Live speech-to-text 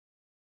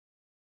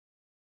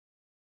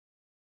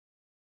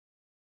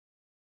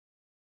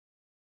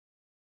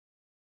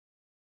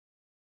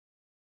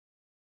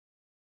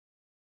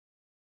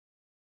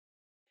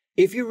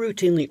If you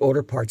routinely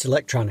order parts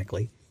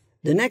electronically,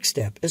 the next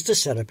step is to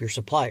set up your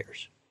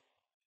suppliers.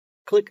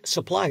 Click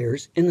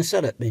Suppliers in the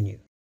Setup menu.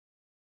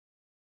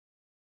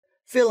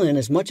 Fill in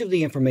as much of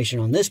the information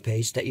on this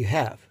page that you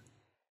have.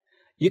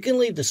 You can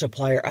leave the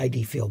supplier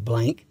ID field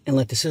blank and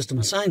let the system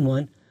assign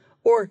one,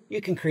 or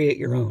you can create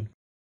your own.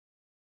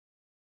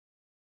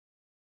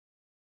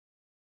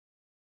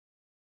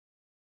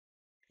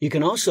 You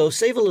can also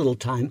save a little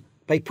time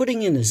by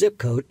putting in the zip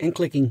code and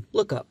clicking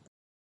Lookup.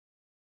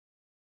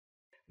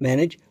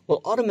 Manage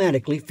will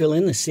automatically fill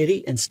in the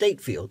city and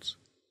state fields.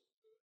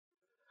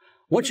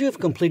 Once you have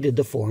completed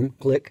the form,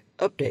 click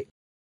Update.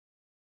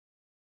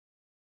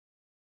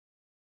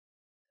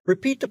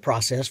 Repeat the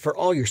process for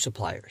all your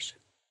suppliers.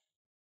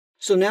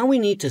 So now we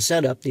need to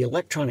set up the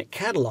electronic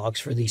catalogs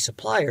for these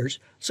suppliers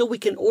so we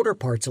can order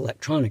parts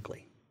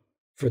electronically.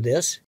 For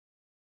this,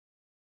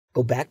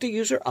 go back to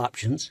User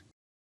Options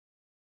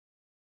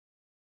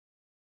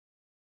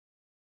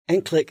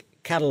and click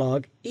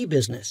Catalog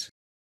eBusiness.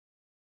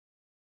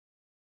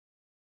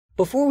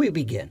 Before we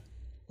begin,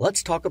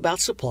 let's talk about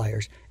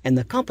suppliers and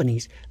the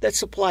companies that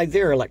supply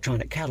their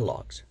electronic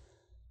catalogs.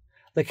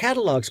 The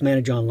catalogs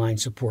Manage Online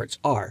supports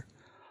are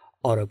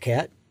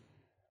AutoCat,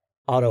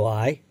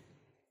 AutoEye,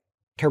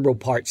 Turbo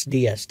Parts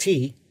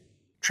DST,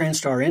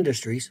 Transtar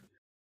Industries,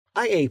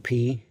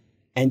 IAP,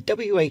 and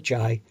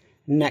WHI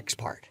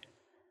Nexpart.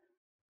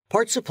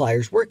 Parts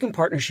suppliers work in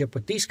partnership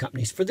with these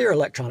companies for their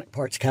electronic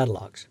parts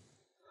catalogs.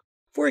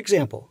 For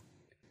example,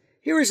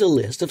 here is a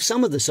list of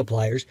some of the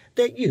suppliers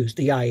that use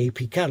the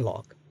IAP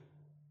catalog.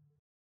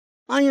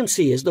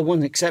 IMC is the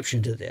one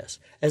exception to this,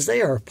 as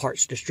they are a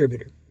parts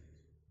distributor.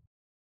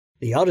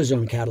 The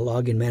AutoZone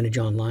catalog in Manage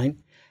Online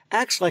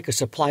acts like a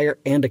supplier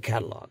and a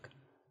catalog.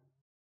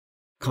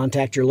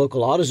 Contact your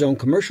local AutoZone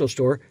commercial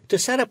store to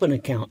set up an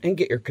account and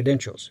get your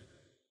credentials.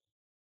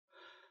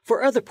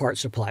 For other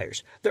parts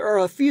suppliers, there are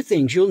a few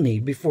things you'll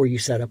need before you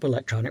set up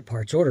electronic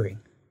parts ordering.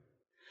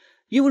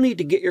 You will need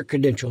to get your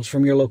credentials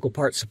from your local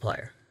parts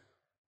supplier.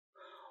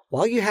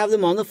 While you have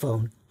them on the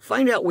phone,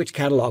 find out which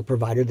catalog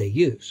provider they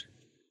use.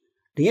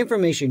 The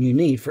information you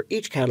need for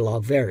each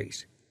catalog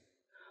varies.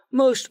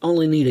 Most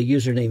only need a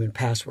username and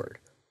password,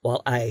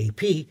 while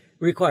IAP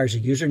requires a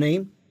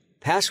username,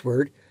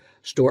 password,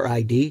 store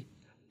ID,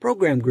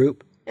 program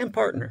group, and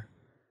partner.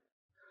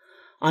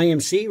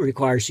 IMC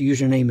requires a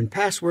username and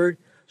password,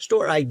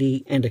 store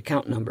ID, and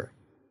account number.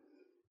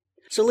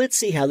 So let's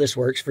see how this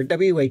works for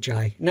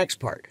WHI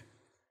Nexpart.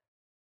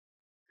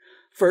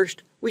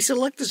 First, we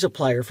select the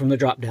supplier from the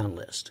drop-down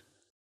list.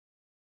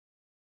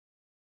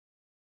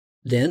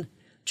 Then,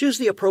 choose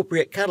the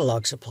appropriate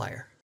catalog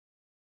supplier.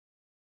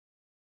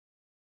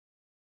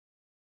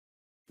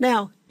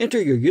 Now, enter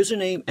your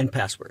username and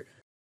password.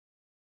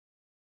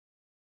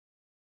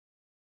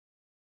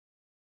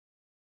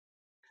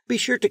 Be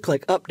sure to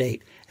click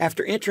Update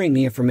after entering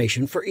the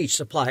information for each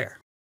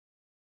supplier.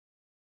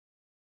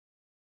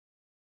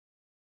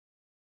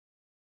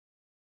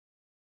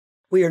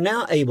 We are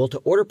now able to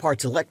order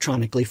parts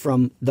electronically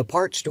from the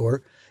parts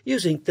store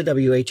using the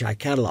WHI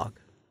catalog.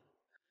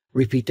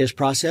 Repeat this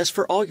process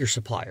for all your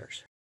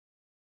suppliers.